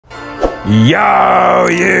Yo,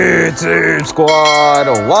 YouTube squad,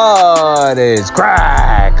 what is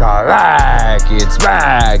crack? It's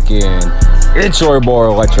back in. It's your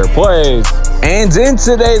boy Electric Plays. And in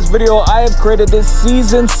today's video, I have created this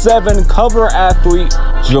Season 7 cover athlete,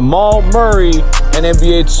 Jamal Murray, in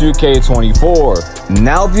NBA 2K24.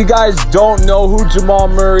 Now, if you guys don't know who Jamal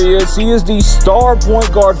Murray is, he is the star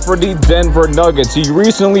point guard for the Denver Nuggets. He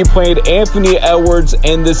recently played Anthony Edwards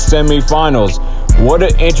in the semifinals. What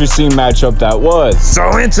an interesting matchup that was.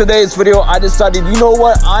 So in today's video, I decided, you know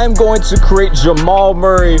what? I'm going to create Jamal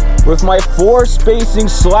Murray with my 4 spacing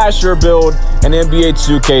slasher build in NBA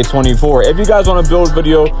 2K24. If you guys want a build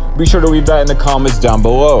video, be sure to leave that in the comments down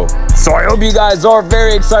below. So I hope you guys are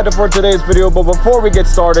very excited for today's video. But before we get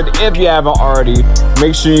started, if you haven't already,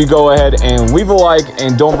 make sure you go ahead and leave a like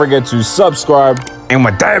and don't forget to subscribe. And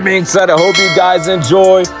with that being said, I hope you guys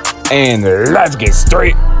enjoy, and let's get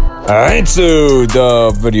straight into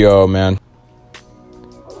the video, man.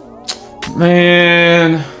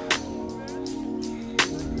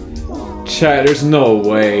 Chat, there's no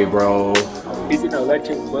way, bro. He's an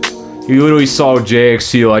electric play. You literally saw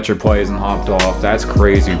JxtIQ Electric Plays and hopped off. That's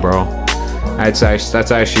crazy, bro. That's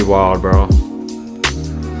actually wild, bro.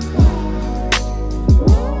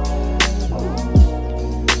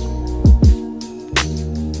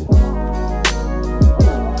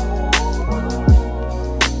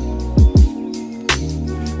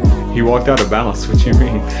 He walked out of bounds. What you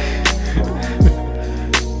mean?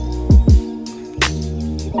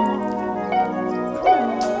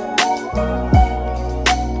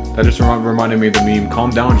 That just reminded me of the meme. Calm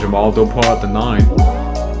down, Jamal. Don't pull out the 9.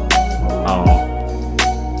 Oh.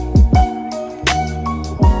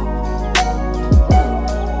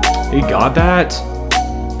 He got that?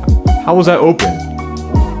 How was that open?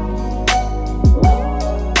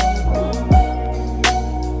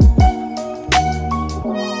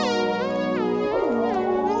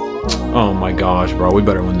 Oh my gosh, bro. We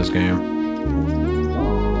better win this game.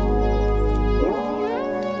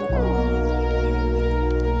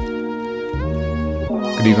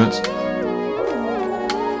 Good defense.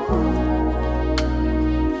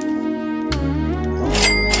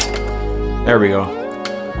 There we go.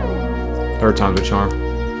 Third time's a charm.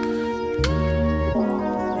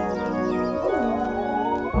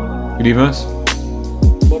 Good defense.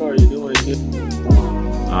 What are you doing here?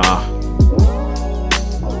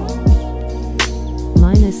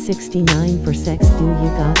 -69 for sex. Do you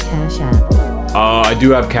got Cash App? I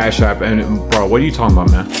do have Cash App, and bro, what are you talking about,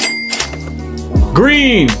 man?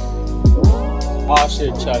 Green! Oh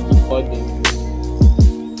shit, Chuck, you plugged in.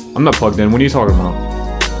 I'm not plugged in. What are you talking about?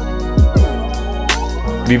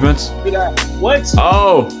 Defense? What?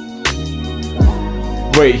 Oh!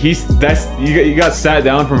 Wait, you got sat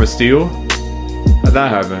down from a steal? How'd that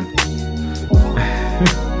happen?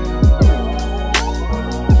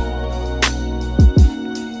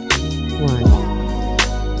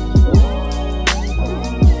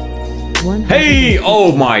 Hey!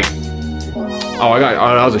 Oh my! Oh,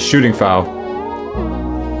 that was a shooting foul.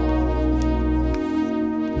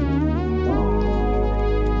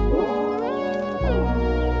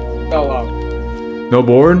 Oh wow. No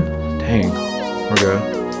board? Dang. We're good.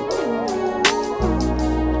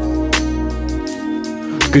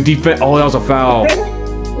 Good defense. Oh, that was a foul.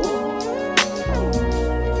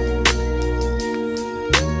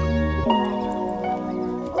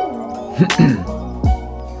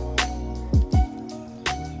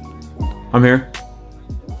 I'm here.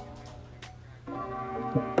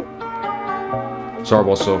 Sorry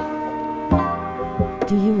about so.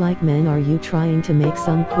 Do you like men? Are you trying to make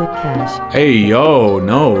some quick cash? Hey, yo,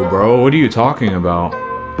 no, bro. What are you talking about?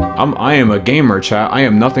 I am a gamer, chat. I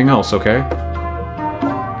am nothing else, okay?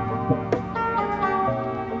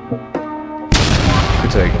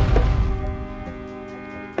 Good take.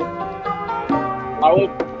 I would.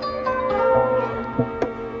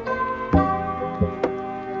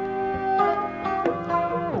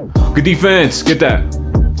 Good defense. Get that.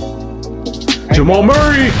 Jamal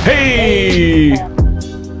Murray. Hey.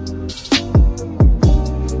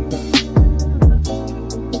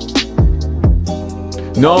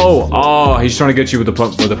 No. Oh, he's trying to get you with the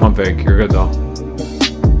pump fake. You're good though.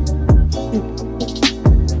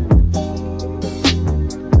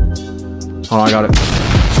 Oh, I got it.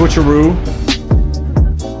 Switcheroo.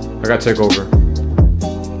 I got take over.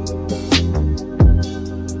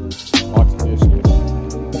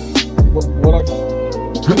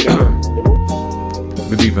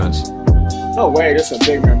 Good defense. No way, that's a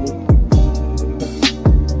big man move.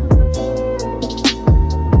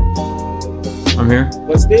 I'm here.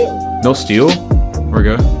 What steal? No steal? We're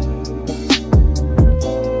good.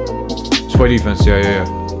 Just play defense. Yeah.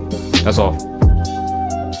 That's all.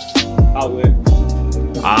 I'll live.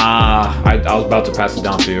 Ah, I was about to pass it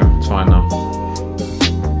down to you. It's fine now.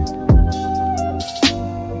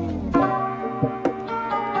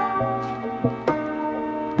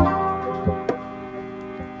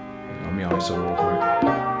 Let me ice it real quick.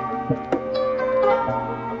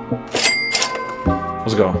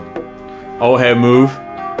 Let's go. Oh, head move.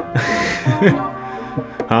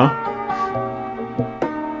 Huh?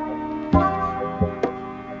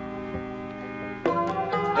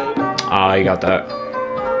 Ah, you got that.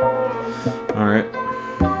 Alright.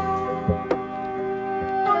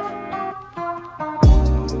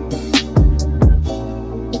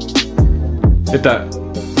 Hit that.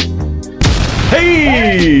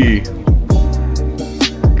 Hey!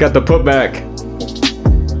 Got the putback.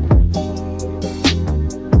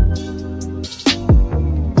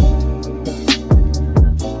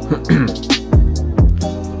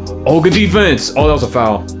 Oh, good defense. Oh, that was a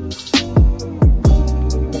foul.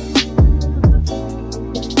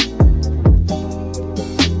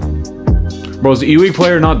 Bro, is the E-League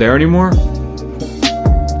player not there anymore?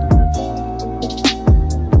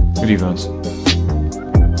 Good defense.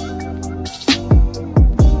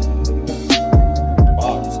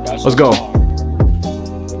 Let's go.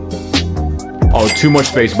 Oh, too much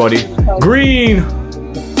space, buddy. Green!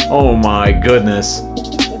 Oh my goodness.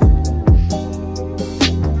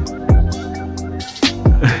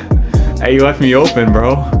 Hey, you left me open,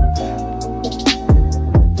 bro.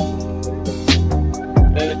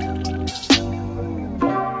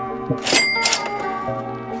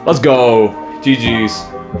 Let's go. GG's.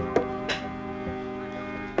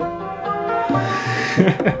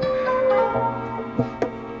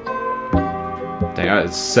 Dang,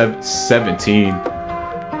 it's 17.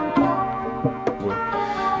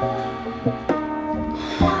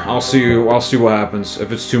 I'll see what happens.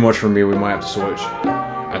 If it's too much for me, we might have to switch.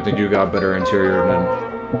 I think you got better interior than.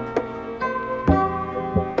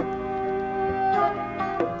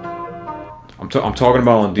 I'm talking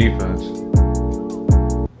about on defense.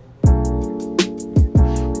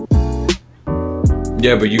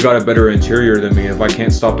 Yeah, but you got a better interior than me. If I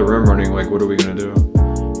can't stop the rim running, like, what are we gonna do?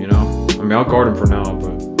 You know? I mean, I'll guard him for now, but.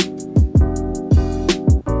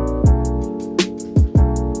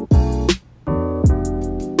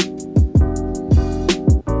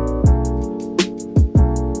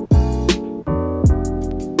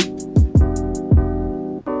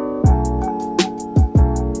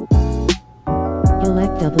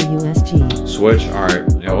 Elect WSG. Switch. All right.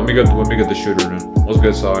 Yeah. Let me get the shooter then. Let's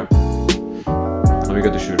get side. Let me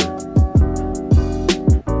get the shooter.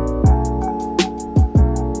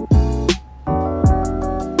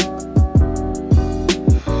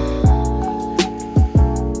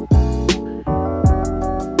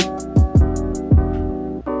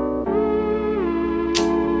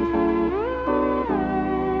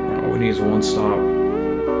 All we need is one stop.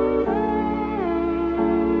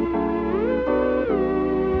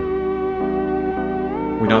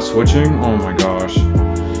 We not switching? Oh my gosh.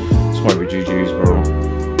 This might be GG's, bro.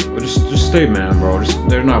 But just stay man, bro.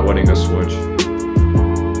 They're not letting us switch.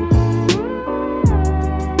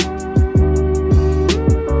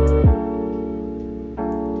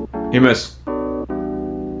 He missed.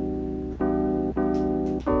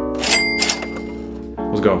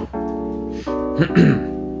 Let's go.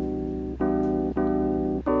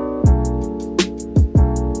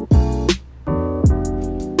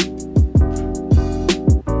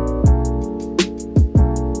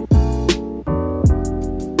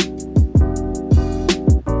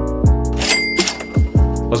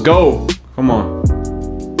 Let's go. Come on.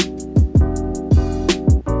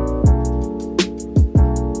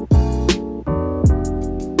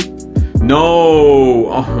 No.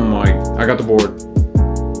 Oh my. I got the board.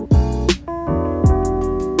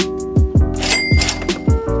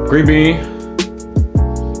 Green bean.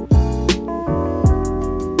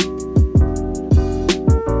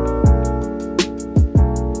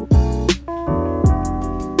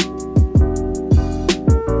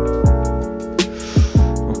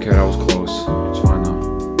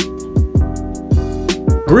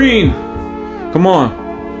 Green! Come on.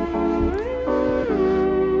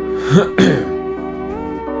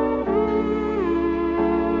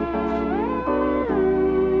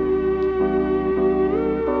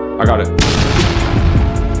 I got it.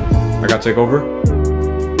 I got takeover.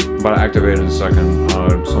 I'm about to activate it in a second.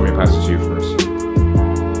 Just let me pass it to you first.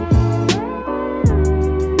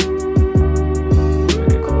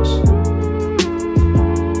 Get close.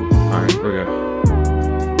 Alright, we're good.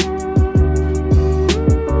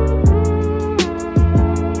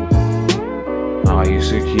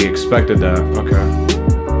 He expected that. Okay.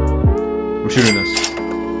 I'm shooting this.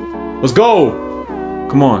 Let's go.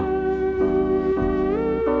 Come on.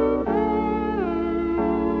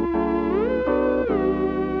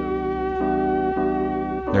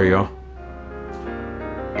 There you go.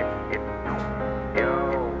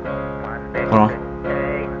 Hold on.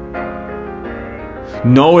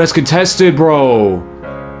 No, that's contested, bro.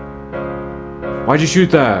 Why'd you shoot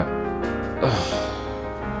that? Ugh.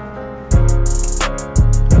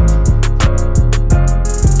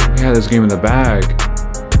 We had this game in the bag.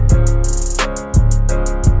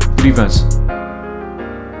 Good defense.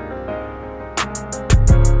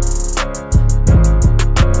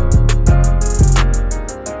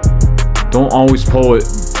 Don't always pull it.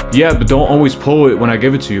 Yeah, but don't always pull it when I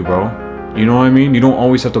give it to you, bro. You know what I mean? You don't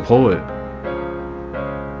always have to pull it.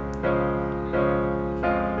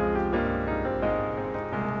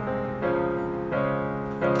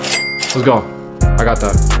 Let's go. I got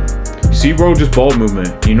that. You see, bro? Just ball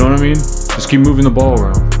movement. You know what I mean? Just keep moving the ball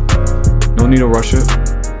around. No need to rush it.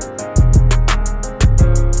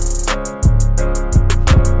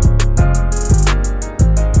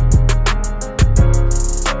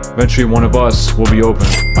 Eventually, one of us will be open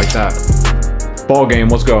like that. Ball game.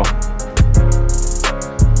 Let's go.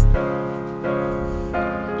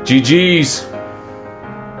 GG's.